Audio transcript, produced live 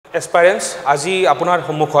এসপাইৰেন্স আজি আপোনাৰ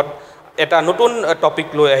সন্মুখত এটা নতুন টপিক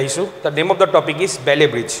লৈ আহিছোঁ the name of the topic is ballet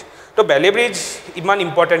bridge তো বেলে ব্ৰিজ ইমান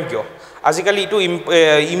ইম্পৰ্টেণ্ট কিয় আজিকালি এইটো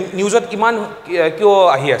নিউজত ইমান কিয়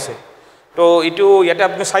আহি আছে তো এইটো ইয়াতে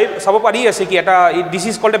আপুনি চাব পাৰি আছে কি এটা this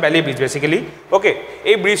is called a ballet bridge basically okay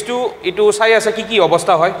এই ব্ৰিজটো এইটো চাই আছে কি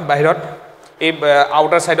অৱস্থা হয় বাহিৰত এই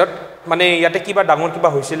আউটাৰ ছাইডত মানে ইয়াতে কিবা ডাঙৰ কিবা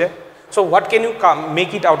হৈছিলে চ' what can U make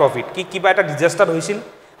it out of it কিবা এটা ডিজাষ্টাৰ হৈছিল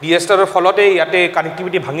ডিজাষ্টাৰৰ ফলতে ইয়াতে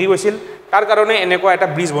কানেক্টিভিটি ভাঙি গৈছিল তাৰ কাৰণে এনেকুৱা এটা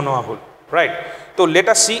ব্ৰিজ বনোৱা হ'ল ৰাইট তো লেট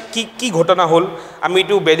আছ সি কি ঘটনা হ'ল আমি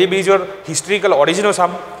এইটো বেলে ব্ৰিজৰ হিষ্ট্ৰিকেল অৰিজিনো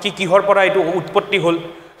চাম কিহৰ পৰা এইটো উৎপত্তি হ'ল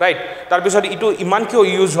ৰাইট তাৰপিছত এইটো ইমান কিয়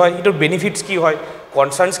ইউজ হয় এইটোৰ বেনিফিটছ কি হয়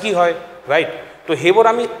কনচাৰ্ণছ কি হয় ৰাইট তো সেইবোৰ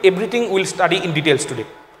আমি everything will study in details today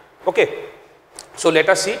okay so' let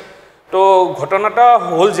us সি তো ঘটনাটা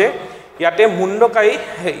হ'ল যে ইয়াতে মুণ্ডকাই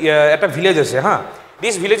এটা ভিলেজ আছে হা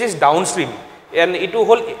দিছ village is down stream and এইটো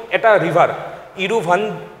হ'ল এটা ৰিভাৰ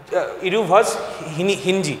ইৰুভাজ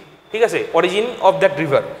হিঞ্জি ঠিক আছে অৰিজিন অফ দ্যাট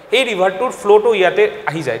ৰিভাৰ এই ৰিভাৰটোৰ ফ্ল'টো ইয়াতে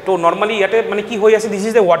আহি যায় তো নৰ্মেলি ইয়াতে মানে কি হৈ আছে this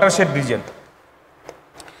is the water shed region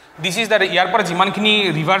this is the year পৰা যিমানখিনি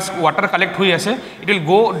ৰিভাৰ্ছ ৱাটাৰ কালেক্ট হৈ আছে ইট উইল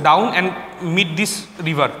গ' down and meat this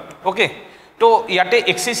river okay তো ইয়াতে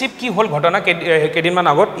এক্সেচিভ কি হ'ল ঘটনা কেইদিনমান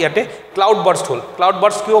আগত ইয়াতে ক্লাউড বাৰ্ষ্ট হ'ল ক্লাউড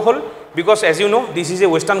বাৰ্ষ্ট কিয় হ'ল because as you know' this is a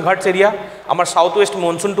western Ghats area আমাৰ চাউথ ৱেষ্ট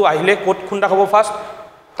মনচুনটো আহিলে ক'ত খুন্দা খাব ফাৰ্ষ্ট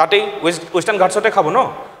তাতেই ৱেষ্টাৰ্ণ ঘাটছতে খাব ন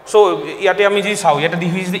চ' ইয়াতে আমি যদি চাওঁ ইয়াতে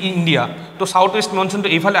দিছ ইজ ইণ্ডিয়া তো চাউথ ৱেষ্ট মনচুনটো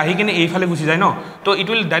এইফালে আহি কিনে এইফালে গুচি যায় ন তো ইট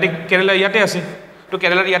উইল ডাইৰেক্ট কেৰেলা ইয়াতে আছে তো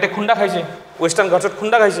কেৰেলাৰ ইয়াতে খুন্দা খাইছে ৱেষ্টাৰ্ণ ঘাটছত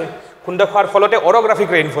খুন্দা খাইছে খুন্দা খোৱাৰ ফলতে অৰগ্ৰাফিক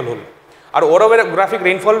ৰেইনফল হ'ল আৰু অৰগ্ৰাফিক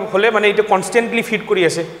ৰেইনফল হ'লে মানে এইটো কনষ্টেণ্টলি ফিট কৰি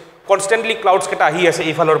আছে কনষ্টেণ্টলি ক্লাউডছ কেইটা আহি আছে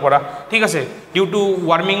এইফালৰ পৰা ঠিক আছে due to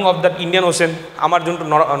warming of the Indian ocean আমাৰ যোনটো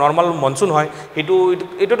নৰ্মেল মনচুন হয়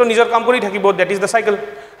এইটোতো নিজৰ কাম কৰি থাকিব that is the cycle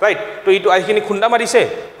right তো এইটো আহিখিনি খুন্দা মাৰিছে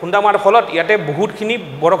খুন্দা মাৰাৰ ফলত ইয়াতে বহুতখিনি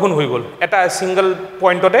বৰষুণ হৈ গ'ল এটা ছিংগল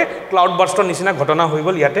পইণ্টতে ক্লাউড বাৰ্ষ্টৰ নিচিনা ঘটনা হৈ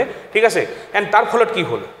গ'ল ইয়াতে ঠিক আছে এণ্ড তাৰ ফলত কি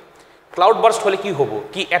হ'ল ক্লাউড বাৰ্ষ্ট হ'লে কি হ'ব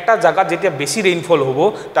কি এটা জেগাত যেতিয়া বেছি ৰেইনফল হ'ব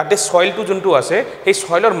তাতে ছইলটো যোনটো আছে সেই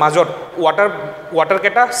ছইলৰ মাজত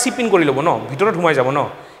ৱাটাৰকেইটা চিপ ইন কৰি ল'ব ন ভিতৰত সোমাই যাব ন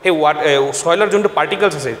সেই ছইলৰ যোনটো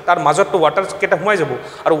পাৰ্টিকলছ আছে তাৰ মাজততো ৱাটাৰকেইটা সোমাই যাব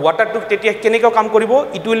আৰু ৱাটাৰটো তেতিয়া কেনেকৈ কাম কৰিব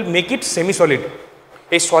it will make it semi solid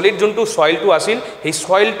এই ছলিড যোনটো ছইলটো আছিল সেই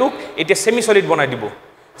ছইলটোক এতিয়া ছেমি ছলিড বনাই দিব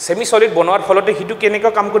ছেমি ছলিড বনোৱাৰ ফলতে সেইটো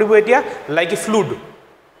কেনেকৈ কাম কৰিব এতিয়া like a fluid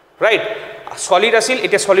right solid আছিল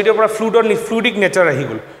এতিয়া ছলিডৰ পৰা ফ্লুইডিক নেচাৰ আহি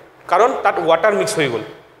গ'ল কাৰণ তাত ৱাটাৰ মিক্স হৈ গ'ল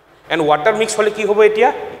এণ্ড ৱাটাৰ মিক্স হ'লে কি হ'ব এতিয়া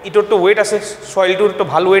ইটোৰতো ৱেইট আছে ছইলটোৰতো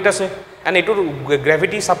ভাল ৱেইট আছে এণ্ড এইটোৰ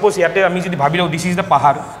গ্ৰেভিটি ছাপ'জ ইয়াতে আমি যদি ভাবি লওঁ দিছ ইজ দ্য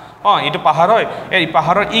পাহাৰ অঁ এইটো পাহাৰ হয় এই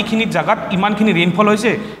পাহাৰৰ এইখিনি জেগাত ইমানখিনি ৰেইনফল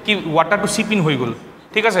হৈছে কি ৱাটাৰটো চিপ ইন হৈ গ'ল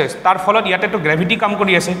ঠিক আছে তাৰ ফলত ইয়াতেতো গ্ৰেভিটি কাম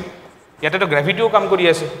কৰি আছে ইয়াতেতো গ্ৰেভিটিও কাম কৰি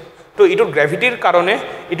আছে তো এইটোৰ গ্ৰেভিটিৰ কাৰণে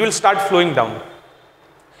it will start flowing down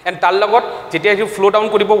and তাৰ লগত যেতিয়া এইটো ফ্ল' ডাউন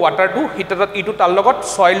কৰিব ৱাটাৰটো ইটো তাৰ লগত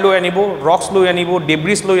ছইল লৈ আনিব ৰক্স লৈ আনিব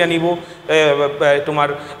ডেব্ৰিজ লৈ আনিব তোমাৰ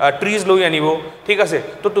ট্ৰিজ লৈ আনিব ঠিক আছে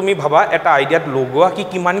তো তুমি ভাবা এটা আইডিয়াত লগোৱা কি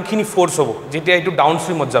কিমানখিনি ফ'ৰ্চ হ'ব যেতিয়া এইটো ডাউন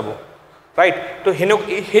ষ্ট্ৰীমত যাব ৰাইট তো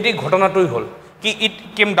সেই ঘটনাটোৱেই হ'ল কি ইট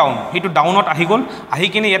কেম ডাউন সেইটো ডাউনত আহি গ'ল আহি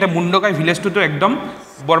কিনে ইয়াতে মুণ্ডকাই ভিলেজটোতো একদম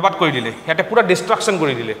বৰবাদ কৰি দিলে ইয়াতে পূৰা ডিষ্ট্ৰাকশ্যন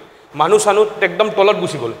কৰি দিলে মানুহ একদম তলত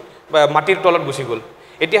গুচি গ'ল মাটিৰ তলত গুচি গ'ল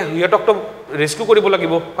এতিয়া সিহঁতকতো ৰেস্কিউ কৰিব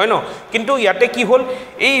লাগিব হয় ন কিন্তু ইয়াতে কি হ'ল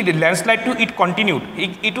এই লেণ্ডশ্লাইডটো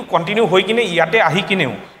ইটো কণ্টিনিউ হৈ কিনে ইয়াতে আহি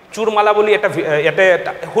কিনেও চুৰমালা বুলি ইয়াতে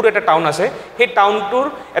সৰু এটা টাউন আছে সেই টাউনটোৰ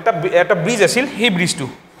এটা ব্ৰিজ আছিল সেই ব্ৰিজটো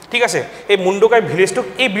ঠিক আছে এই মুণ্ডকাই ভিলেজটোক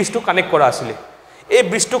এই ব্ৰিজটো কানেক্ট কৰা আছিলে এই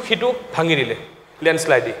ব্ৰিজটোক সেইটো ভাঙি দিলে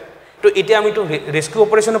লেণ্ডশ্লাইডে তো এতিয়া আমিতো ৰেস্কিউ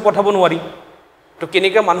অপাৰেশ্যনো পঠাব নোৱাৰি তো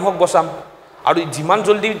কেনেকৈ মানুহক বচাম আৰু যিমান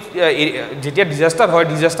জলদি যেতিয়া ডিজাষ্টাৰ হয়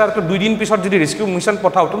ডিজাষ্টাৰটো 2 দিন পিছত যদি ৰেস্কিউ মিছন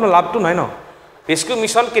পঠাওঁ তো লাভটো নাই ন ৰেস্কিউ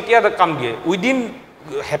মিছন কেতিয়া কাম দিয়ে উইদিন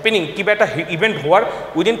হেপেনিং কিবা এটা ইভেণ্ট হোৱাৰ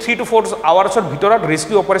উইদিন 3 to 4 আৱাৰ্ছৰ ভিতৰত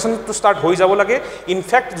ৰেস্কিউ অপাৰেশ্যনটো ষ্টাৰ্ট হৈ যাব লাগে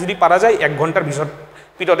ইনফেক্ট যদি পাৰা যায় 1 ঘণ্টাৰ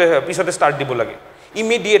পিছতে ষ্টাৰ্ট দিব লাগে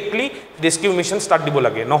ইমিডিয়েটলি ৰেস্কিউ মিছন ষ্টাৰ্ট দিব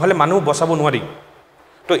লাগে নহ'লে মানুহ বচাব নোৱাৰি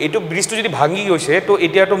তো এইটো ব্ৰিজটো যদি ভাঙি গৈছে তো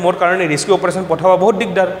এতিয়াতো মোৰ কাৰণে ৰেস্কিউ অপাৰেশ্যন পঠাব বহুত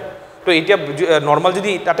দিগদাৰ তো এতিয়া নৰ্মেল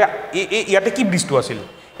যদি তাতে ইয়াতে কি ব্ৰিজটো আছিল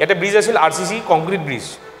ইয়াতে ব্ৰিজ আছিল RCC কংক্ৰিট ব্ৰিজ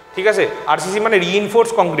ঠিক আছে RCC মানে ৰিইনফোৰ্স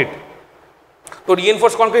কংক্ৰিট তো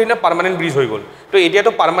ৰিইনফোৰ্স কংক্ৰিট না পাৰ্মানেণ্ট ব্ৰিজ হৈ গ'ল তো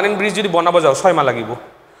এতিয়াতো পাৰ্মানেণ্ট ব্ৰিজ যদি বনাব যাওঁ 6 মাহ লাগিব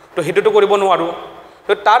তো সেইটোতো কৰিব নোৱাৰোঁ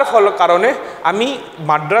তো তাৰ কাৰণে আমি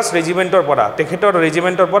মাদ্ৰাছ ৰেজিমেণ্টৰ পৰা তেখেতৰ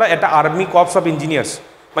ৰেজিমেণ্টৰ পৰা এটা আৰ্মি কৰ্পছ অফ ইঞ্জিনিয়াৰ্ছ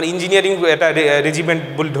মানে ইঞ্জিনিয়াৰিং এটা ৰেজিমেণ্ট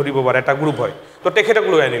বুলি ধৰিব পাৰে এটা গ্ৰুপ হয় তো তেখেতক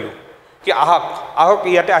লৈ আনিলোঁ কি আহক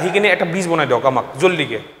ইয়াতে আহি কিনে এটা ব্ৰিজ বনাই দিয়ক আমাক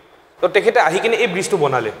জলদিকে তো তেখেতে আহি কিনে এই ব্ৰিজটো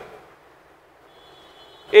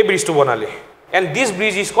বনালে and this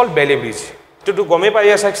bridge is cold ballet bridge এইটোতো গমেই পাই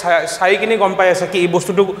আছে চাই কিনে গম পাই আছে কি এই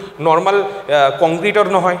বস্তুটো নৰ্মাল কংক্ৰিটৰ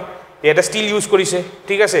নহয় এটা ষ্টিল ইউজ কৰিছে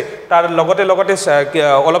ঠিক আছে তাৰ লগতে লগতে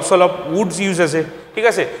অলপ চলপ উডছ ইউজ আছে ঠিক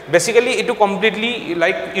আছে বেসিক্যালি এটো completely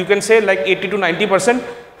like U can say like 80 to 90%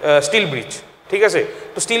 still bridge ঠিক আছে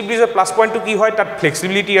তো ষ্টিল ব্ৰিজৰ প্লাস পইণ্টটো কি হয় তাত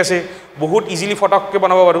ফ্লেক্সিবিলিটি আছে বহুত ইজিলি ফটককে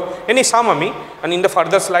বনাব পাৰো এনি চাম আমি end in the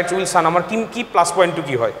further slides will সান আমাৰ কি প্লাস পইণ্টটো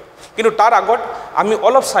কি হয় কিন্তু তাৰ আগত আমি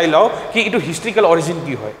অলপ চাই লও কি এটো হিষ্টৰিকেল অৰিজিন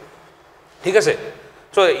কি হয় ঠিক আছে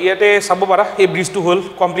সো ইয়াতে চাব পাৰা এই ব্ৰিজটো হল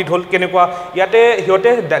কমপ্লিট হল কেনেকুৱা ইয়াতে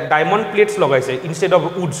হিয়তে ডায়মণ্ড প্লেটস লগাইছে ইনস্টেড অফ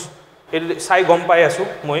উডস চাই গম পাই আছো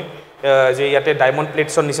মই যে ইয়াতে ডায়মণ্ড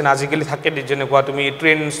প্লেটছৰ নিচিনা আজিকালি থাকে যেনেকুৱা তুমি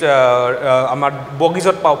ট্ৰেইন আমাৰ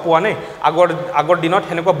বগিজত পোৱা নাই আগৰ দিনত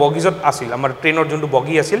হেনেকুৱা বগিজত আছিল আমাৰ ট্ৰেইনৰ যোনটো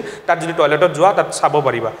বগি আছিল তাত যদি টয়লেটত যোৱা তাত চাব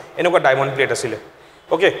পাৰিবা এনেকুৱা ডায়মণ্ড প্লেট আছিল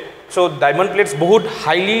ওকে সো ডায়মণ্ড প্লেটস বহুত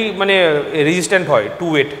হাইলি মানে ৰেজিস্ট্যান্ট হয় টু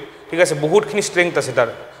ওয়েট ঠিক আছে বহুতখিনি ষ্ট্ৰেংথ আছে তাৰ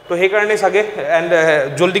তো সেই কাৰণে সাগে এন্ড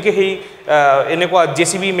জলদিকে সেই এনেকুৱা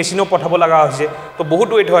জেসিবি মেচিনো পঠাব লগা হৈছে তো বহুত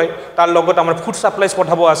ওয়েট হয় তাৰ লগত আমাৰ ফুড সাপ্লাইজ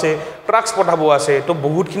পঠাব আছে ট্ৰাকস পঠাব আছে তো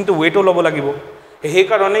বহুত কিন্তু ওয়েটও লব লাগিব সেই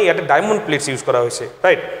কাৰণে ইয়াতে ডায়মণ্ড প্লেটস ইউজ কৰা হৈছে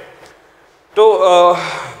ৰাইট তো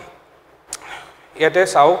ইয়াতে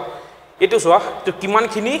চাও এটো চোৱা তো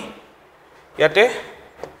কিমানখিনি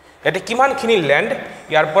ইয়াতে কিমানখিনি ল্যান্ড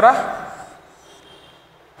ইয়াৰ পৰা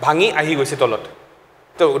ভাঙি আহি গৈছে তলত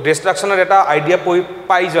তো ডিস্ট্ৰাকশনৰ এটা আইডিয়া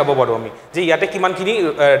পাই যাব পাৰো আমি যে ইয়াতে কিমানখিনি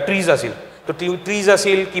ট্ৰিজ আছিল তো ট্ৰিজ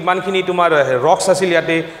আছিল কিমানখিনি তোমাৰ ৰক্স আছিল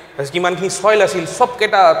ইয়াতে কিমানখিনি সয়েল আছিল সব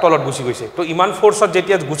কেটা তলত গুছি গৈছে তো ইমান ফোর্সত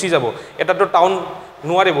যেতিয়া গুছি যাব এটা তো টাউন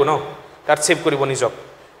নোৱাৰিব ন তাত সেভ কৰিব নিজক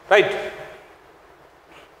ৰাইট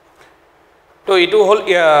তো এটো হল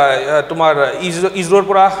তোমাৰ ইজৰোৰ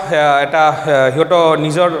পৰা এটা হিয়টো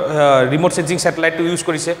নিজৰ ৰিমোট সেন্সিং স্যাটেলাইট ইউজ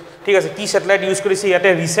কৰিছে ঠিক আছে কি স্যাটেলাইট ইউজ কৰিছে ইয়াতে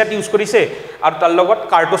ৰিসেট ইউজ কৰিছে আৰু তাৰ লগত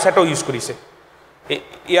কাৰ্টোসেটও ইউজ কৰিছে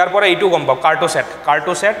ইয়াৰ পৰা এটো গম পাও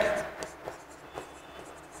কাৰ্টোসেট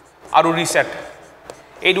আৰু ৰিসেট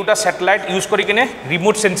এই দুটা স্যাটেলাইট ইউজ কৰি কিনে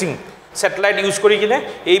ৰিমোট সেন্সিং স্যাটেলাইট ইউজ কৰি কিনে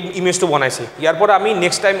এই ইমেজটো বনাইছে ইয়াৰ পৰা আমি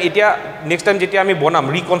নেক্সট টাইম যেতিয়া আমি বনাম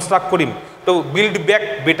ৰিকনস্ট্ৰাক্ট কৰিম তো build back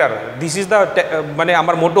better this is the মানে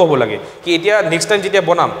আমার মোটো হব লাগে কি এতিয়া নেক্সট টাইম যেতিয়া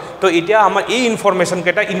বনাম তো এতিয়া আমার এই ইনফরমেশন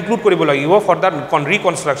কেটা ইনক্লুড কৰিব লাগিব for the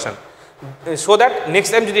ৰিকনস্ট্ৰাকশন so that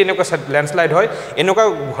next time যদি এনেকুৱা ল্যান্ডস্লাইড হয় এনেকুৱা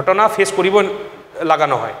ঘটনা ফেস কৰিব লাগা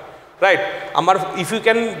নহয় রাইট আমার if U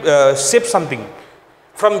can save something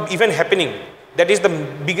from even happening that is the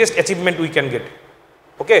biggest achievement we can get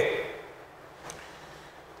okay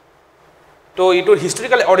তো এটোর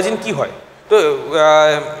হিস্টোরিক্যাল অরিজিন কি হয় তো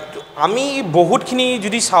আমি বহুতখিনি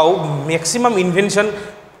যদি চাও ম্যাক্সিমাম ইনভেনশন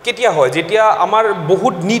কেতিয়া হয় যেতিয়া আমাৰ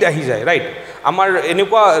বহুত নিড আহি যায় ৰাইট আমাৰ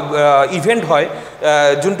এনেকুৱা ইভেন্ট হয়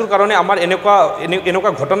যোনটোৰ কাৰণে আমাৰ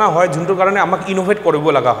এনেকুৱা ঘটনা হয় যোনটোৰ কাৰণে আমাক ইনোভেট কৰিব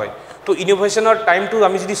লগা হয় তো ইনোভেশনৰ টাইমটো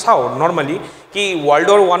আমি যদি চাও নৰমালি কি ওয়াৰ্ল্ড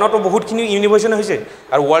ওয়াৰ 1 তো বহুতখিনি ইনোভেশন হৈছে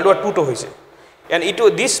আৰু ওয়াৰ্ল্ড ওয়াৰ 2 তো হৈছে এন্ড ইটো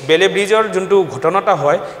দিস বেলে ব্ৰিজৰ যোনটো ঘটনাটা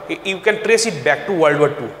হয় U can ট্ৰেস it back to world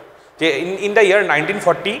war 2 যে ইন দ্য ইয়ার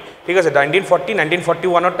 1940 ঠিক আছে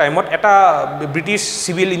 1941 টাইমত এটা ব্রিটিশ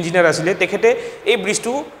সিভিল ইঞ্জিনিয়ার আছিলে তেখেতে এই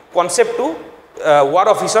ব্রিজটো কনসেপ্টটো ওয়ার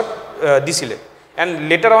অফিসত দিছিলে and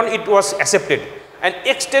letter on it was accepted and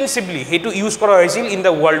extensively হেতু ইউজ করা হয়েছিল ইন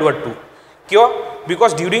দ্য ওয়ার্ল্ড ওয়ার 2 কিয় বিকজ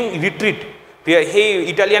ডিউরিং রিট্রিট হে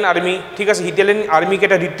ইটালিয়ান আর্মি ঠিক আছে ইটালিয়ান আর্মি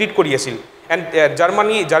কেটা রিট্রিট কৰি আছিল এন্ড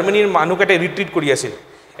জাৰ্মানিৰ মানুহকেটা ৰিট্ৰিট কৰি আছিল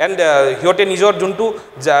এন্ড হিয়তে নিজৰ যোনটো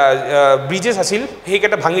ব্ৰিজেস আছিল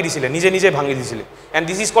সেইকেটা ভাঙি দিছিলে নিজে ভাঙি দিছিলে and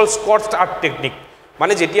this is cold স্কচড art technique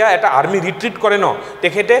মানে যেতিয়া এটা আর্মি রিট্রিট কৰে ন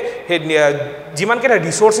তেখেতে যিমান কেটা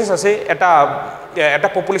ৰিসোৰ্সেস আছে এটা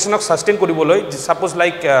পপুলেশনক সাস্টেইন কৰিবলৈ সাপোজ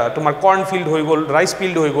লাইক তোমাৰ কৰ্ন ফিল্ড হৈ গল ৰাইস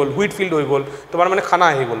ফিল্ড হৈ গল হুইট ফিল্ড হৈ গল তোমাৰ মানে খানা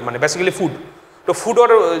হৈ গল মানে বেসিক্যালি ফুড তো ফুডৰ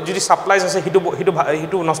যদি সাপ্লাইজ আছে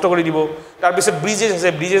হিটো নষ্ট কৰি দিব তাৰ পিছত ব্ৰিজেস আছে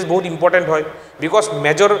ব্ৰিজেস বহুত ইম্পৰ্টেন্ট হয় বিকজ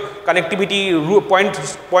মেজৰ কানেক্টিভিটি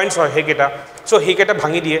পয়েন্টস হয় হেকেটা সো হেকেটা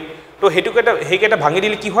ভাঙি দিয়ে তো হেকেটা ভাঙি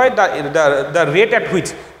দিলে কি হয় দ্য ৰেট এট হুইচ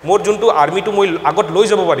মোৰ যোনটো আৰ্মিটো মই আগত লৈ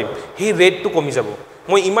যাব পাৰিম সেই ৰেটটো কমি যাব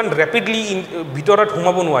মই ইমান ৰেপিডলি ভিতৰত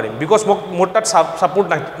সোমাব নোৱাৰিম বিকজ মোৰ তাত সাপোর্ট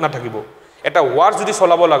নাথাকিব এটা ওয়ার যদি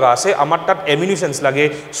চলাব লগা আছে আমার তাত এমিনিশনস লাগে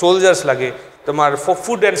সোলজার্স লাগে তোমার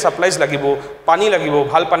ফুড এন্ড সাপ্লাইজ লাগিব পানী লাগিব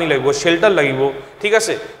ভাল পানী লাগিব শেল্টার লাগিব ঠিক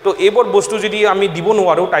আছে তো এইবোৰ বস্তু যদি আমি দিব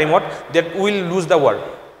নোৱাৰো টাইমত that will lose the war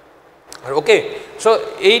okay so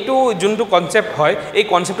এইটো যোনটো কনসেপ্ট হয় এই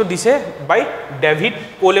কনসেপ্টটো দিছে বাই ডেভিড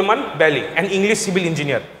কোলেমান বেলি এন ইংলিশ সিভিল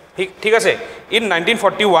ইঞ্জিনিয়ার ঠিক আছে ইন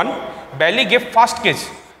 1941 বেলি gave first case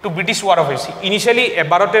two British war office initially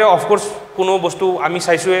এবাৰতে অফকোৰ্স কোনো বস্তু আমি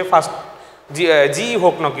চাইছোৱে ফাৰ্স্ট যি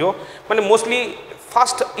হোক ন কিয় মানে মোস্টলি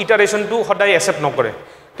ফাৰ্স্ট ইটাৰেশন টু সদায় একসেপ্ট নকৰে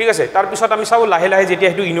ঠিক আছে তাৰপিছত আমি চাওঁ লাহে লাহে যেতিয়া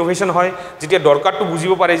সেইটো ইনোভেশ্যন হয় যেতিয়া দৰকাৰটো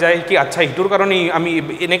বুজিব পাৰে যায় কি আচ্ছা ইটোৰ কাৰণে আমি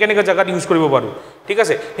এনেকৈ এনেকৈ জেগাত ইউজ কৰিব পাৰোঁ ঠিক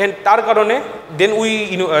আছে তাৰ কাৰণে দেন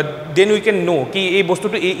উই কেন নো কি এই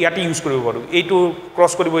বস্তুটো ইয়াতে ইউজ কৰিব পাৰোঁ এইটো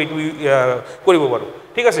ক্ৰছ কৰিব এইটো কৰিব পাৰোঁ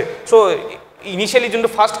ঠিক আছে চ' ইনিচিয়েলি যোনটো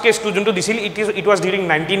ফাৰ্ষ্ট কেছটো যোনটো দিছিল it was during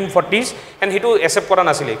 1940s and সেইটো একচেপ্ট কৰা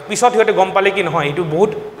নাছিলে পিছত সিহঁতে গম পালে কি নহয় এইটো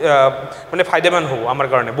বহুত মানে ফাইদামান হ'ব আমাৰ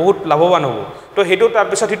কাৰণে বহুত লাভৱান হ'ব তো সেইটো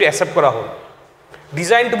তাৰপিছত সেইটো একচেপ্ট কৰা হ'ল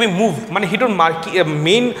ডিজাইন টু বি মুভ মানে সেইটোৰ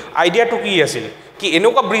মেইন আইডিয়াটো কি আছিল কি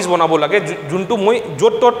এনেকুৱা ব্ৰিজ বনাব লাগে যোনটো মই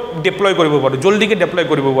য'ত ত'ত ডেপ্লয় কৰিব পাৰোঁ জল্দিকৈ ডেপ্লয়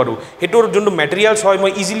কৰিব পাৰোঁ সেইটোৰ যোনটো মেটেৰিয়েলছ হয়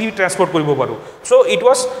মই ইজিলি ট্ৰান্সপৰ্ট কৰিব পাৰোঁ চ' it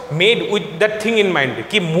was made with that thing in mind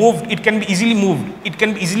কি move it can B easily moved it can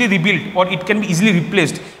B easily rebuild or it can B easily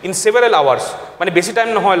ৰিপ্লেচড in several hours মানে বেছি টাইম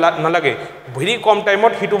নহয় নালাগে very কম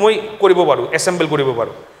টাইমত সেইটো মই কৰিব পাৰোঁ এছেম্বল কৰিব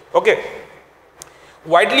পাৰোঁ okay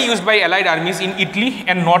widely used by allied armies in Italy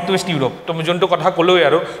and northwest Europe তো মই যোনটো কথা ক'লোৱে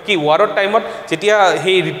আৰু কি ৱাৰৰ টাইমত যেতিয়া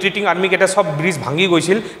সেই ৰিট্ৰিটিং আৰ্মিকেইটা সব ব্ৰিজ ভাঙি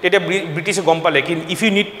গৈছিল তেতিয়া ব্ৰিটিছে গম পালে কি if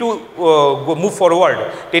U need to move forward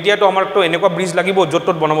তেতিয়াতো আমাৰতো এনেকুৱা ব্ৰিজ লাগিব য'ত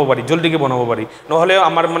ত'ত বনাব পাৰি জল্দিকৈ বনাব পাৰি নহ'লে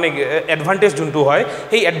আমাৰ মানে এডভান্টেজ যোনটো হয়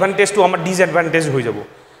সেই এডভান্টেজটো আমাৰ ডিছএডভান্টেজ হৈ যাব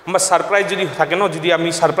আমাৰ ছাৰপ্ৰাইজ যদি থাকে ন যদি আমি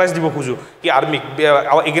ছাৰপ্ৰাইজ দিব খোজোঁ কি আৰ্মিক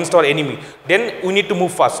against hour anime then we need to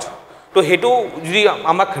move fast তো সেইটো যদি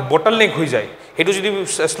আমাক বটল নেক হৈ যায় সেইটো যদি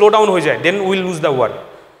শ্ল' ডাউন হৈ যায় then will lose the war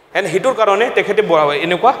and সেইটোৰ কাৰণে তেখেতে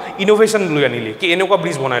এনেকুৱা ইনোভেশ্যন লৈ আনিলে কি এনেকুৱা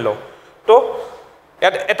ব্ৰিজ বনাই লওঁ তো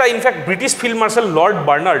এটা in fact British field marshal lord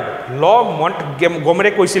Bernard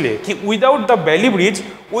গমেৰে কৈছিলে কি উইদাউট দ্য বেলি bridge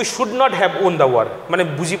we should not have won the war মানে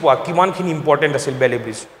বুজি পোৱা কিমানখিনি ইম্পৰ্টেণ্ট আছিল বেলি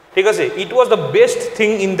ব্ৰিজ ঠিক আছে it was the best thing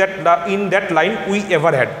in that line we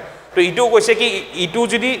ever head তো এইটোও কৈছে কি এইটো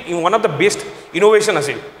যদি one of the best innovation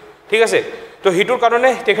আছিল ঠিক আছে তো সেইটোৰ কাৰণে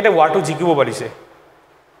তেখেতে ৱাৰটো জিকিব পাৰিছে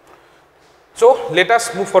চ' লেট আছ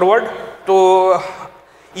মুভ ফৰৱাৰ্ড তো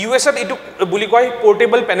ইউ এছত এইটো বুলি কয়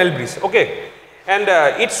portable panel bridge okay and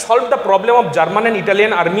it solve the problem of German and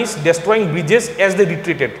Italian আৰ্মিজ destroying bridges age they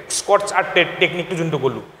ৰিট্ৰিটেড squats art টেকনিকটো যোনটো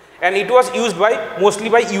ক'লোঁ and it was used by mostly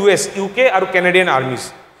by UK আৰু Canadian আৰ্মিজ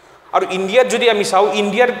আৰু ইণ্ডিয়াত যদি আমি চাওঁ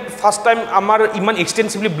ইণ্ডিয়াৰ ফাৰ্ষ্ট টাইম আমাৰ ইমান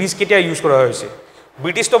এক্সটেনচিভলি ব্ৰিজ কেতিয়া ইউজ কৰা হৈছে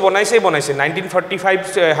ব্ৰিটিছটো বনাইছে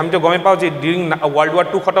 1945 আমিতো গমেই পাওঁ যে ডিউৰিং ৱৰ্ল্ড ৱাৰ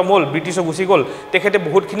 2 খতম হ'ল ব্ৰিটিছো গুচি গ'ল তেখেতে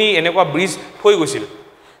বহুতখিনি এনেকুৱা ব্ৰিজ থৈ গৈছিল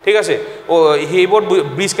ঠিক আছে সেইবোৰ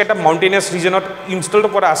ব্ৰিজকেইটা মাউণ্টেইনাছ ৰিজনত ইনষ্টল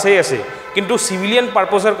কৰা আছে কিন্তু চিভিলিয়ান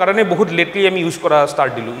পাৰ্পছৰ কাৰণে বহুত লেটলি আমি ইউজ কৰা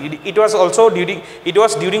ষ্টাৰ্ট দিলোঁ it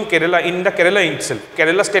was during Kerala in the Kerala ইটছেল্ফ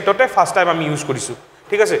Kerala ষ্টেটতে first time আমি ইউজ কৰিছোঁ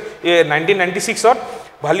ঠিক আছে 1996ত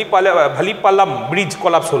ভালিপালাম ব্ৰিজ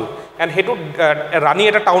কলাপছ হ'ল এণ্ড সেইটো ৰাণী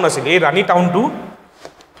এটা টাউন আছিল এই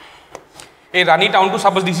ৰাণী টাউনটো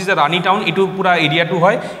suppose this is a Rani town এইটো পুৰা এৰিয়াটো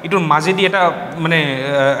হয় এইটোৰ মাজেদি এটা মানে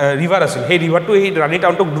ৰিভাৰ আছিল সেই ৰিভাৰটো সেই ৰাণী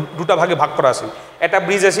টাউনটোক দুটা ভাগে ভাগ কৰা আছিল এটা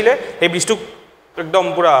ব্ৰিজ আছিলে সেই ব্ৰিজটোক একদম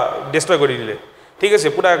পুৰা ডেষ্ট্ৰয় কৰি দিলে ঠিক আছে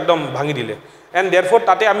পুৰা একদম ভাঙি দিলে এণ্ড দেয়াৰফৰ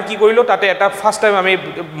তাতে আমি কি কৰিলোঁ তাতে এটা ফাৰ্ষ্ট টাইম আমি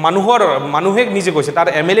মানুহে নিজে কৈছে তাৰ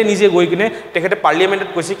MLA নিজে গৈ কিনে তেখেতে পাৰ্লিয়ামেণ্টত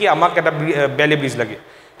কৈছে কি আমাক এটা বেলে ব্ৰিজ লাগে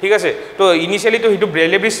ঠিক আছে তো ইনিচিয়েলিতো সেইটো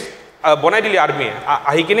বেলে ব্ৰিজ বনাই দিলে আৰ্মিয়ে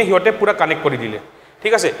আহি কিনে সিহঁতে পুৰা কানেক্ট কৰি দিলে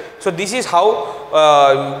ঠিক আছে চ' this is how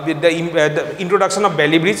the introduction of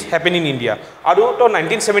বেলি ব্ৰিজ হেপেন ইন ইণ্ডিয়া আৰু তো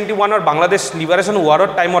 1971ৰ বাংলাদেশ লিবাৰেশ্যন ৱাৰৰ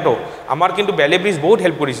টাইমতো আমাৰ কিন্তু বেলে ব্ৰিজ বহুত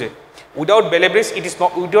হেল্প কৰিছে without ballet bridge it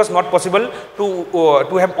was not possible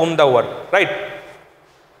to have won the war right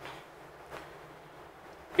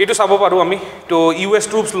এইটো চাব পাৰোঁ আমি তো US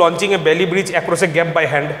ট্ৰুপছ লঞ্চিং এ বেলি ব্ৰিজ এক্ৰছ এ গেপ বাই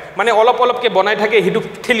হেণ্ড মানে অলপকৈ বনাই থাকে সেইটো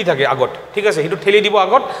ঠেলি থাকে আগত ঠিক আছে সেইটো ঠেলি দিব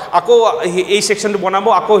আগত আকৌ এই ছেকশ্যনটো বনাব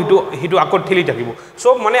আকৌ সেইটো আকৌ ঠেলি থাকিব চ'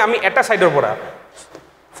 মানে আমি এটা ছাইডৰ পৰা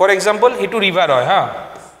ফৰ এক্সাম্পল সেইটো ৰিভাৰ হয় হা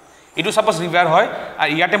এইটো ছাপ'জ ৰিভাৰ হয়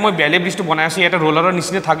আৰু ইয়াতে মই বেলে ব্ৰিজটো বনাই আছোঁ ইয়াতে ৰোলাৰৰ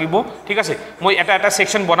নিচিনা থাকিব ঠিক আছে মই এটা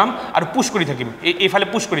ছেকশ্যন বনাম আৰু পুছ কৰি থাকিম এইফালে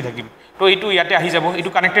পুছ কৰি থাকিম তো এইটো ইয়াতে আহি যাব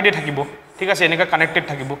এইটো কানেক্টেডে থাকিব ঠিক আছে এনেকৈ কানেক্টেড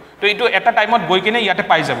থাকিব তো এইটো এটা টাইমত গৈ কিনে ইয়াতে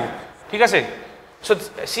পাই যাব ঠিক আছে চ'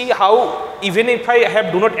 C how even if I have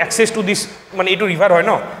do not access two দিছ মানে এইটো ৰিভাৰ হয়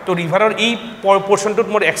ন তো ৰিভাৰৰ এই পৰ্চনটোত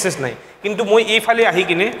মোৰ এক্সেছ নাই কিন্তু মই এইফালে আহি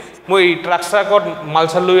কিনে মই ট্ৰাকত মাল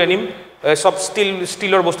চাল লৈ আনিম চব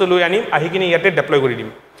ষ্টিলৰ বস্তু লৈ আনিম আহি কিনে ইয়াতে ডেপ্লয় কৰি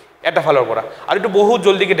দিম এটা ফালৰ পৰা আৰু এইটো বহুত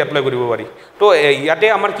জল্দিকৈ ডেপ্লয় কৰিব পাৰি তো ইয়াতে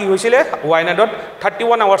আমাৰ কি হৈছিলে ৱাইনাডত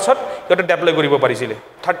 31 আৱাৰ্ছত সিহঁতে ডেপ্লয় কৰিব পাৰিছিলে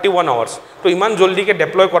 31 আৱাৰ্ছ তো ইমান জল্দিকৈ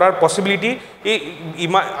ডেপ্লয় কৰাৰ পচিবিলিটি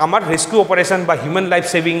আমাৰ ৰেস্কিউ অপাৰেশ্যন বা হিউমেন লাইফ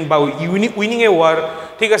ছেভিং বা উইনিং এ ৱাৰ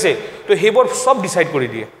ঠিক আছে তো সেইবোৰ চব ডিচাইড কৰি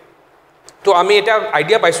দিয়ে তো আমি এটা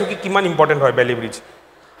আইডিয়া পাইছোঁ কি কিমান ইম্পৰ্টেণ্ট হয় বেলি ব্ৰিজ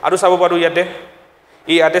আৰু চাব পাৰোঁ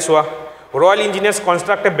ইয়াতে চোৱা ৰয়েল ইঞ্জিনিয়াৰ্ছ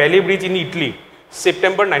কনষ্ট্ৰাক্ট এ বেলি bridge in Italy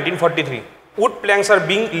September 1943 wood planks are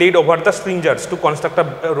being laid over the stringers to construct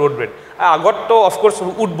a road bed আগত তো অফক'ৰ্ছ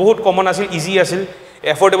wood বহুত কমন আছিল ইজি আছিল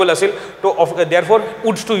এফৰ্ডেবল আছিল তো দেয়াৰফৰ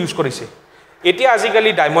উডছটো ইউজ কৰিছে এতিয়া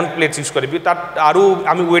আজিকালি ডায়মণ্ড প্লেটছ ইউজ কৰিবি তাত আৰু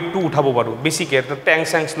আমি ৱেটটো উঠাব পাৰোঁ বেছিকৈ টেংক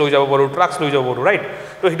চেংকছ লৈ যাব পাৰোঁ ট্ৰাকছ লৈ যাব পাৰোঁ ৰাইট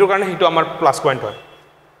তো সেইটো কাৰণে সেইটো আমাৰ প্লাছ পইণ্ট হয়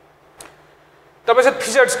তাৰপিছত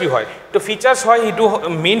ফিচাৰ্ছ কি হয় তো ফিচাৰ্ছ হয় সেইটো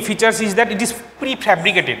main features is that it is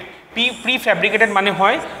pre fabricated মানে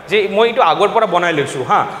হয় যে মই এইটো আগৰ পৰা বনাই লৈছোঁ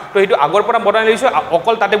হা তো সেইটো আগৰ পৰা বনাই লৈছোঁ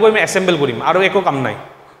অকল তাতে গৈ মই এছেম্বল কৰিম আৰু একো কাম নাই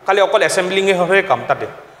খালি অকল এছেম্বলিঙে হয় কাম তাতে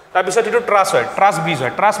তাৰপিছত সেইটো ট্ৰাছ হয় ট্ৰাছ ব্ৰিজ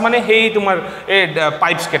হয় ট্ৰাছ মানে সেই তোমাৰ এই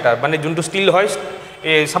পাইপছ কেইটা মানে যোনটো ষ্টিল হয়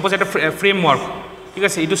ছাপ'জ এটা ফ্ৰেমৱৰ্ক ঠিক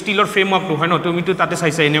আছে এইটো ষ্টিলৰ ফ্ৰেমৱৰ্কটো হয় ন তুমিতো তাতে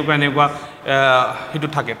চাইছা এনেকুৱা সেইটো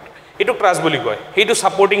থাকে এইটো ট্ৰাছ বুলি কয় সেইটো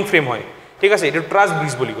ছাপৰ্টিং ফ্ৰেম হয় ঠিক আছে এইটো ট্ৰাছ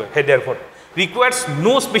ব্ৰিজ বুলি কয় সেই দেয়াৰফৰ ৰিকুৱাৰ্ডছ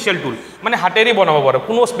ন' স্পেচিয়েল টুল মানে হাতেৰে বনাব পাৰোঁ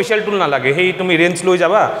কোনো স্পেচিয়েল টুল নালাগে সেই তুমি ৰেঞ্জ লৈ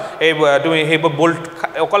যাবা এই তুমি সেইবোৰ বল্ট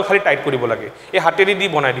অকল খালি টাইট কৰিব লাগে এই হাতেৰে দি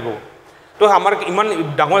বনাই দিব তো আমাৰ ইমান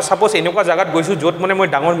ডাঙৰ ছাপ'জ এনেকুৱা জেগাত গৈছোঁ য'ত মানে মই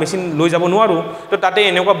ডাঙৰ মেচিন লৈ যাব নোৱাৰোঁ তো তাতে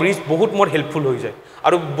এনেকুৱা ব্ৰিজ বহুত মোৰ হেল্পফুল হৈ যায়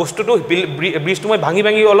আৰু বস্তুটো ব্ৰিজটো মই ভাঙি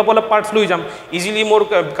অলপ পাৰ্টছ লৈ যাম ইজিলি মোৰ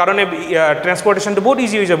কাৰণে ট্ৰেন্সপৰ্টেশ্যনটো বহুত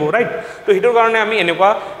ইজি হৈ যাব ৰাইট তো সেইটোৰ কাৰণে আমি এনেকুৱা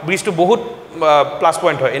ব্ৰিজটো বহুত প্লাছ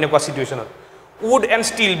পইণ্ট হয় এনেকুৱা চিটুৱেশ্যনত would and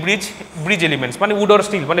still bridge elements মানে উড আৰু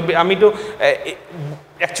ষ্টিল মানে আমিতো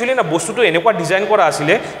একচুৱেলি না বস্তুটো এনেকুৱা ডিজাইন কৰা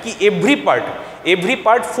আছিলে কি এভৰি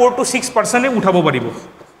পাৰ্ট 4 to 6% উঠাব পাৰিব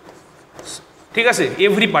ঠিক আছে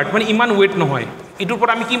এভৰি পাৰ্ট মানে ইমান ৱেইট নহয় এইটোৰ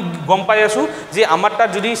পৰা আমি কি গম পাই আছোঁ যে আমাৰ তাত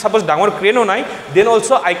যদি ছাপ'জ ডাঙৰ ক্ৰেনো নাই then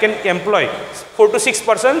also' I can employ 4 to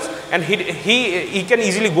 6% and he can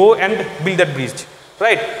easily গ' and build that bridge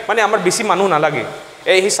right মানে আমাৰ বেছি মানুহ নালাগে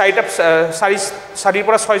এই চাৰিৰ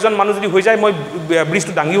পৰা 6জন মানুহ যদি হৈ যায় মই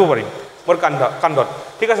ব্ৰিজটো দাঙিব পাৰিম মোৰ কান্ধত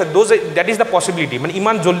ঠিক আছে দেট ইজ দ্য পচিবিলিটি মানে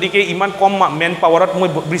ইমান জল্দিকৈ ইমান কম মেন পাৱাৰত মই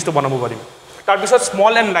ব্ৰিজটো বনাব পাৰিম তাৰপিছত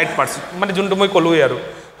স্মল এণ্ড লাইট পাৰ্টছ মানে যোনটো মই ক'লোৱেই আৰু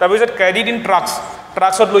তাৰপিছত কেৰিড ইন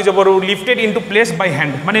ট্ৰাকছত লৈ যাব পাৰোঁ lifted in two place by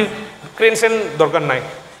hand মানে ক্ৰেন চেন দৰকাৰ নাই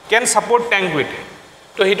কেন ছাপৰ্ট টেংক ৱেইট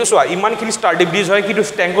তো সেইটো চোৱা ইমানখিনি ষ্টাৰ্টি ব্ৰিজ হয় কিন্তু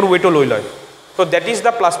টেংকৰ ৱেইটো লৈ লয় তো that is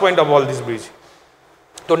the plus point of all this bridge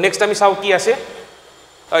তো নেক্সট আমি চাওঁ কি আছে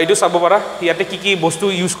এইটো চাব পাৰা ইয়াতে কি বস্তু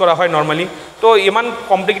ইউজ কৰা হয় নৰ্মেলি তো ইমান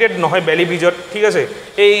কমপ্লিকেটেড নহয় বেলি ব্ৰিজত ঠিক আছে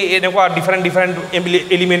এই এনেকুৱা ডিফাৰেণ্ট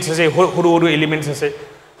এলিমেণ্টছ আছে সৰু এলিমেণ্টছ আছে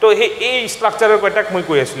তো এই ষ্ট্ৰাকচাৰৰ কথাক মই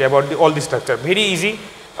কৈ আছিলোঁ about all the structure very easy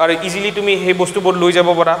আৰু ইজিলি তুমি সেই বস্তুবোৰ লৈ যাব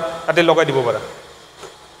পাৰা তাতে লগাই দিব পাৰা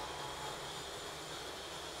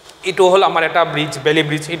এইটো হ'ল আমাৰ এটা ব্ৰিজ বেলি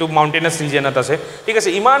ব্ৰিজ এইটো মাউণ্টেইনাছ ৰিজনত আছে ঠিক আছে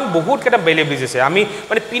ইমান বহুতকেইটা বেলি ব্ৰিজ আছে আমি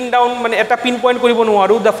মানে মানে এটা পিন পইণ্ট কৰিব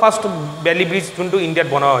নোৱাৰোঁ দ্য ফাৰ্ষ্ট বেলি ব্ৰিজ যোনটো ইণ্ডিয়াত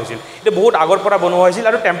বনোৱা হৈছিল এইটো বহুত আগৰ পৰা বনোৱা হৈছিল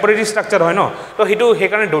আৰু টেম্পৰেৰী ষ্ট্ৰাকচাৰ হয় ন তো সেইটো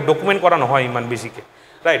সেইকাৰণে ডকুমেণ্ট কৰা নহয় ইমান বেছিকৈ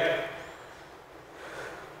ৰাইট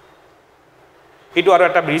এইটো আৰু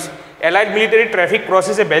এটা ব্ৰিজ এলাইড মিলিটাৰী ট্ৰেফিক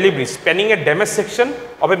ক্ৰছেছ এ বেলি bridge spinning A damage section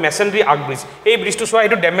of A মেচেনৰী arc bridge এই ব্ৰিজটো চোৱা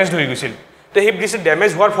এইটো ডেমেজ হৈ গৈছিল তো সেই ব্ৰিজটো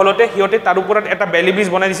ডেমেজ হোৱাৰ ফলতে সিহঁতে তাৰ ওপৰত এটা বেলি ব্ৰিজ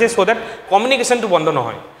বনাই দিছে চ' দেট কমিউনিকেশ্যনটো বন্ধ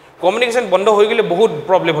নহয় কমিউনিকেশ্যন বন্ধ হৈ গ'লে বহুত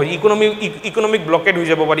প্ৰব্লেম হয় ইকনমিক ব্লকেড হৈ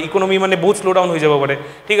যাব পাৰে ইকনমি মানে বহুত শ্ল' ডাউন হৈ যাব পাৰে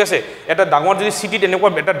ঠিক আছে এটা ডাঙৰ যদি চিটিত এনেকুৱা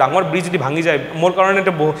এটা ডাঙৰ ব্ৰিজ যদি ভাঙি যায় মোৰ কাৰণে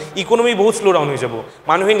এটা ইকনমি বহুত শ্ল' ডাউন হৈ যাব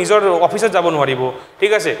মানুহে নিজৰ অফিচত যাব নোৱাৰিব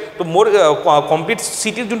ঠিক আছে তো মোৰ কমপ্লিট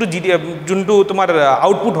চিটিৰ যোনটো তোমাৰ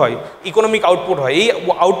আউটপুট হয় ইকনমিক আউটপুট হয় এই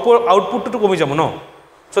আউটপুটটোতো কমি যাব ন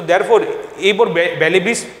চ' দেয়াৰফৰ এইবোৰ বেলি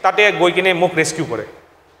ব্ৰিজ তাতে গৈ কিনে মোক ৰেস্কিউ কৰে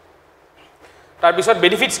তাৰপিছত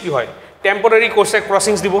বেনিফিটছ কি হয় টেম্পৰাৰী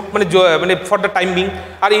ক্ৰছিংছ দিব মানে ফৰ দ্য টাইম বিং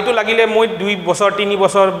আৰু এইটো লাগিলে মই 2 বছৰ 3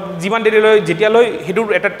 বছৰ যিমান দেৰিলৈ যেতিয়ালৈ সেইটোৰ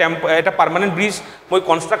এটা পাৰ্মানেণ্ট ব্ৰিজ মই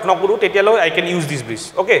কনষ্ট্ৰাক্ট নকৰোঁ তেতিয়ালৈ I can use this bridge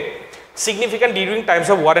okay significant during times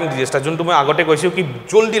of war and disaster যোনটো মই আগতে কৈছোঁ কি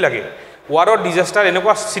জল্দি লাগে ৱাৰৰ ডিজাষ্টাৰ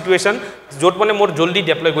এনেকুৱা চিটুৱেশ্যন য'ত মানে মোৰ জল্দি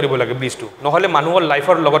ডেপ্লয় কৰিব লাগে ব্ৰিজটো নহ'লে মানুহৰ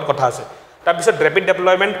লাইফৰ লগত কথা আছে তাৰপিছত rapid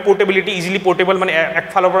deployment portability easily portable মানে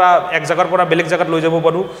একফালৰ পৰা এক জেগাৰ পৰা বেলেগ জেগাত লৈ যাব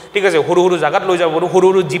পাৰোঁ ঠিক আছে সৰু জেগাত লৈ যাব পাৰোঁ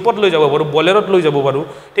সৰু জীপত লৈ যাব পাৰোঁ বলেৰত লৈ যাব পাৰোঁ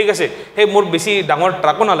ঠিক আছে সেই মোৰ বেছি ডাঙৰ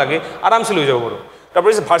ট্ৰাকো নালাগে আৰামছে লৈ যাব পাৰোঁ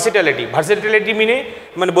তাৰপিছত ভাৰ্চিটেলিটি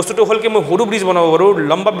মানে বস্তুটো হ'ল কি মই সৰু ব্ৰিজ বনাব পাৰোঁ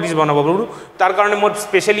লম্বা ব্ৰিজ বনাব পাৰোঁ তাৰ কাৰণে মোৰ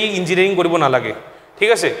স্পেচিয়েলি ইঞ্জিনিয়াৰিং কৰিব নালাগে ঠিক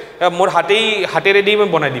আছে মোৰ হাতেৰে দি মই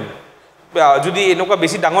বনাই দিম যদি এনেকুৱা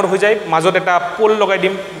বেছি ডাঙৰ হৈ যায় মাজত এটা পোল লগাই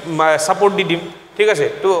দিম ছাপৰ্ট দি দিম ঠিক আছে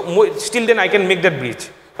তো মই still then I can make that bridge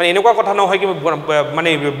মানে এনেকুৱা কথা নহয় কি মানে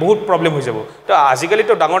বহুত প্ৰব্লেম হৈ যাব তো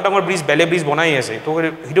আজিকালিতো ডাঙৰ ব্ৰিজ বেলে ব্ৰিজ বনাই আছে তো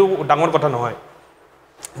সেইটো ডাঙৰ কথা নহয়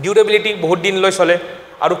ডিউৰেবিলিটি বহুত দিনলৈ চলে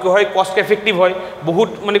আৰু কি হয় কষ্ট এফেক্টিভ হয় বহুত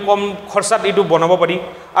মানে কম খৰচাত এইটো বনাব পাৰি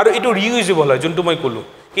আৰু এইটো ৰিইউজেবল হয় যোনটো মই ক'লোঁ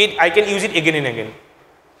কি I can use it again and again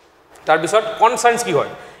তাৰপিছত কনচাৰ্নছ কি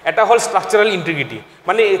হয় এটা হল স্ট্ৰাকচাৰাল ইন্টিগ্ৰিটি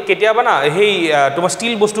মানে কেতিয়াবা না সেই তোমাৰ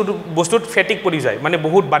ষ্টিল বস্তুত ফেটিক পৰি যায় মানে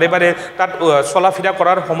বহুত বাৰে বাৰে তাত চলা ফিৰা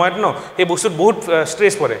কৰাৰ সময়ত ন এই বস্তুত বহুত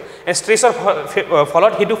ষ্ট্ৰেছ পৰে ষ্ট্ৰেছৰ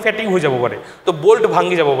ফলত সেইটো ফেটিক হৈ যাব পাৰে তো বোল্ট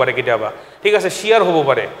ভাঙি যাব পাৰে কেতিয়াবা ঠিক আছে শিয়াৰ হ'ব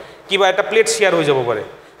পাৰে কিবা এটা প্লেট শিয়াৰ হৈ যাব পাৰে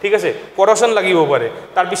ঠিক আছে কৰশন লাগিব পাৰে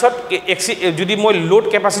তাৰ পিছত যদি মই লোড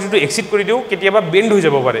ক্যাপাসিটিটো এক্সিড কৰি দিও কেতিয়াবা বেন্ড হৈ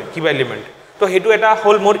যাব পাৰে কিবা এলিমেন্ট তো হেতু এটা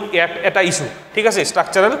হল মোৰ এটা ইস্যু ঠিক আছে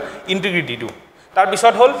স্ট্ৰাকচাৰাল ইন্টিগ্ৰিটিটো তাৰ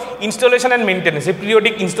পিছত হল ইনষ্টলেশন এন্ড মেইনটেনেন্স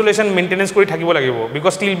পিৰিয়ডিক ইনষ্টলেশন মেইনটেনেন্স কৰি থাকিব লাগিব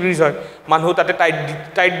বিকজ ষ্টিল ব্ৰিজ হয় মানুহ তাতে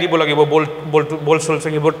টাইট দিব লাগিব বল্ট সোলছ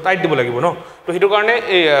হেবোৰ টাইট দিব লাগিব ন তো হেতু কাৰণে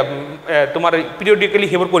তোমাৰ পিৰিয়ডিক্যালি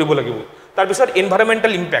হেবোৰ কৰিব লাগিব তাৰ পিছত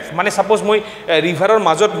এনভায়ৰনমেন্টাল ইম্প্যাক্ট মানে সাপোজ মই ৰিভাৰৰ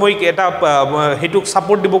মাজত মই এটা হেতু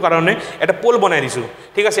সাপোৰ্ট দিব কাৰণে এটা পোল বনাই দিছো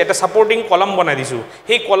ঠিক আছে এটা সাপোৰ্টিং কলাম বনাই দিছো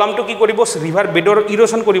সেই কলামটো কি কৰিব ৰিভাৰ বেডৰ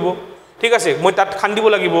ইৰোশন কৰিব ঠিক আছে মই তাত খান্দিব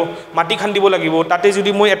লাগিব মাটি খান্দিব লাগিব তাতে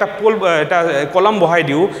যদি মই এটা পোল এটা কলাম বহাই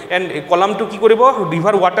দিও এন্ড কলামটো কি কৰিব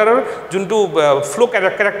ৰিভাৰ ওয়াটাৰৰ যোনটো ফ্লো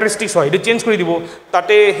ক্যাৰেক্টাৰিষ্টিক্স হয় এটা চেঞ্জ কৰি দিব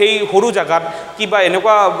তাতে সেই সৰু জাগাত কিবা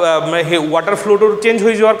এনেকুৱা হে ওয়াটাৰ ফ্লোটো চেঞ্জ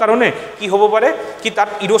হৈ যোৱাৰ কাৰণে কি হ'ব পাৰে কি তাত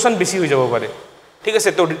ইৰোশন বেছি হৈ যাব পাৰে ঠিক আছে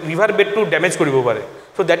তো ৰিভাৰ বেডটো ড্যামেজ কৰিব পাৰে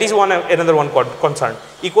so that is another one concern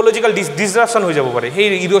ecological disruption হৈ যাব পাৰে সেই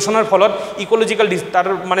ইৰোশনৰ ফলত ইকোলজিক্যাল তাৰ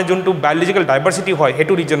মানে যোনটো বায়োলজিক্যাল ডাইভাৰ্সিটি হয়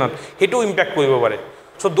হেতু ৰিজনত হেতু ইম্প্যাক্ট কৰিব পাৰে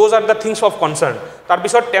so those are the things of concern তাৰ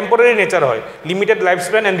পিছত টেম্পোৰাৰি নেচাৰ হয় লিমিটেড লাইফ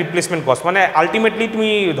স্প্যান এন্ড ৰিপ্লেসমেন্ট কষ্ট মানে আলটিমেটলি তুমি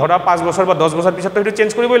ধৰা 5 বছৰ বা 10 বছৰ পিছত হেতু চেঞ্জ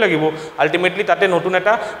কৰিবই লাগিব আলটিমেটলি তাতে নতুন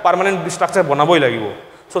এটা পার্মানেন্ট স্ট্রাকচার বনাবই লাগিব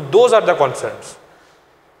so those are the concerns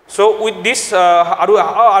so with this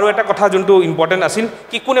আৰু এটা কথা যোনটো ইম্পৰ্টেন্ট আছিল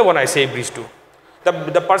কি কোনে বনাইছে এই ব্ৰিজটো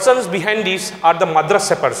the persons behind this are the Madras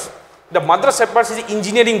Sappers. The Madras Sappers is an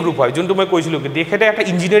engineering group hoy jonto moi koisilo ki dekhete ekta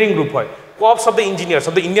engineering group hoy corps of the engineers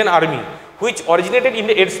of the Indian army which originated in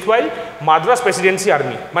the erstwhile Madras presidency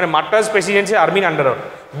army mane Madras presidency army under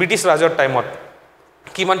British Rajor time ot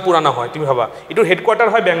kiman purana hoy tumi bhaba etur headquarter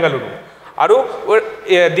hoy Bengaluru aru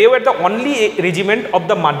they were the only regiment of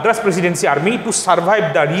the Madras presidency army to survive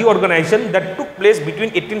the reorganization that took place between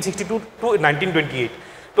 1862 to 1928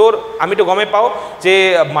 তো আমি তো গমে পাও যে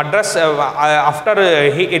Madras after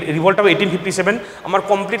revolt of 1857 আমার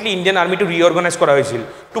completely Indian army two reorganise করা হয়েছিল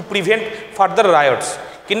to prevent further riots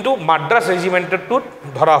কিন্তু মাদ্রাস রেজিমেন্টটো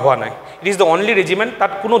ধরা হওয়া নাই it is the only regiment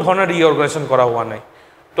তাত কোনো ধরনের রিঅর্গানাইজেশন করা হওয়া নাই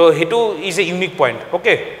তো হেতু is a unique point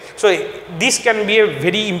okay so this can B a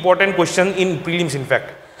very important question in prelims in fact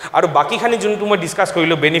আৰু বাকিখানি যোনটো মই ডিসকাস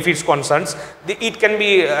কৰিলো benefits কনসাৰ্নস it can be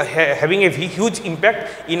having a huge impact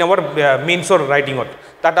in আওয়াৰ মেইনসৰ ৰাইটিংত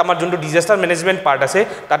তাত আমাৰ যোনটো ডিজাস্টাৰ ম্যানেজমেন্ট পাৰ্ট আছে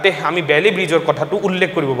তাতে আমি বেলি ব্ৰিজৰ কথাটো উল্লেখ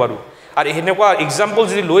কৰিব পাৰো আৰু এনেকুৱা এক্সাম্পল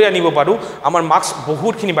যদি লৈ আনিব পাৰো আমাৰ মাৰ্কস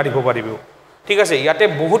বহুতখিনি বাঢ়িব পাৰিব ঠিক আছে ইয়াতে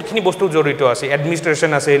বহুতখিনি বস্তু জড়িত আছে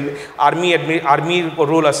এডমিনিষ্ট্ৰেশ্যন আছে আৰ্মিৰ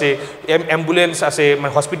ৰোল আছে এম্বুলেন্স আছে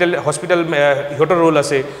মানে হস্পিটেল ইহঁতৰ ৰোল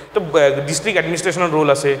আছে তো ডিস্ট্ৰিক্ট এডমিনিষ্ট্ৰেশ্যনৰ ৰোল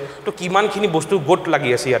আছে তো কিমানখিনি বস্তু গোট লাগি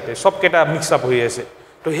আছে ইয়াতে সবকেইটা মিক্স আপ হৈ আছে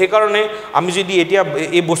তো সেইকাৰণে আমি যদি এতিয়া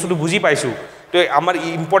এই বস্তুটো বুজি পাইছোঁ তো আমাৰ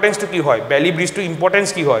ইম্পৰ্টেন্সটো কি হয় বেলি ব্ৰিজটো ইম্পৰ্টেন্স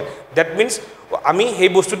কি হয় দ্যাট মিন্স আমি সেই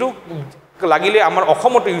বস্তুটো লাগিলে আমাৰ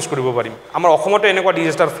অসমতে ইউজ কৰিব পাৰিম আমাৰ অসমতে এনেকুৱা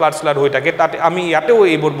ডিজাস্টাৰ ফ্লাড হৈ থাকে তাতে আমি ইয়াতেও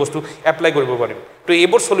এইবোৰ বস্তু এপ্লাই কৰিব পাৰিম তো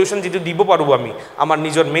এইবোৰ সলিউশন যেটো দিব পাৰো আমি আমাৰ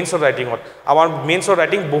নিজৰ মেইনসৰ ৰাইটিংত আমাৰ মেইনসৰ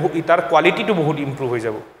ৰাইটিং বহু ইটাৰ কোৱালিটিটো বহুত ইমপ্ৰুভ হৈ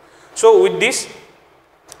যাব সো উইথ দিস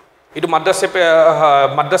ইটো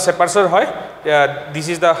মাদ্ৰাস সেপাৰ্সৰ হয় this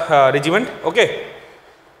is the regiment okay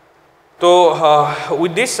So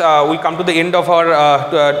with this we come to the end of our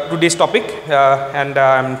today's topic and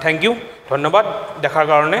thank you ধন্যবাদ দেখাৰ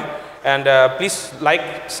কাৰণে and please like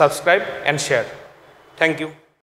subscribe and share thank you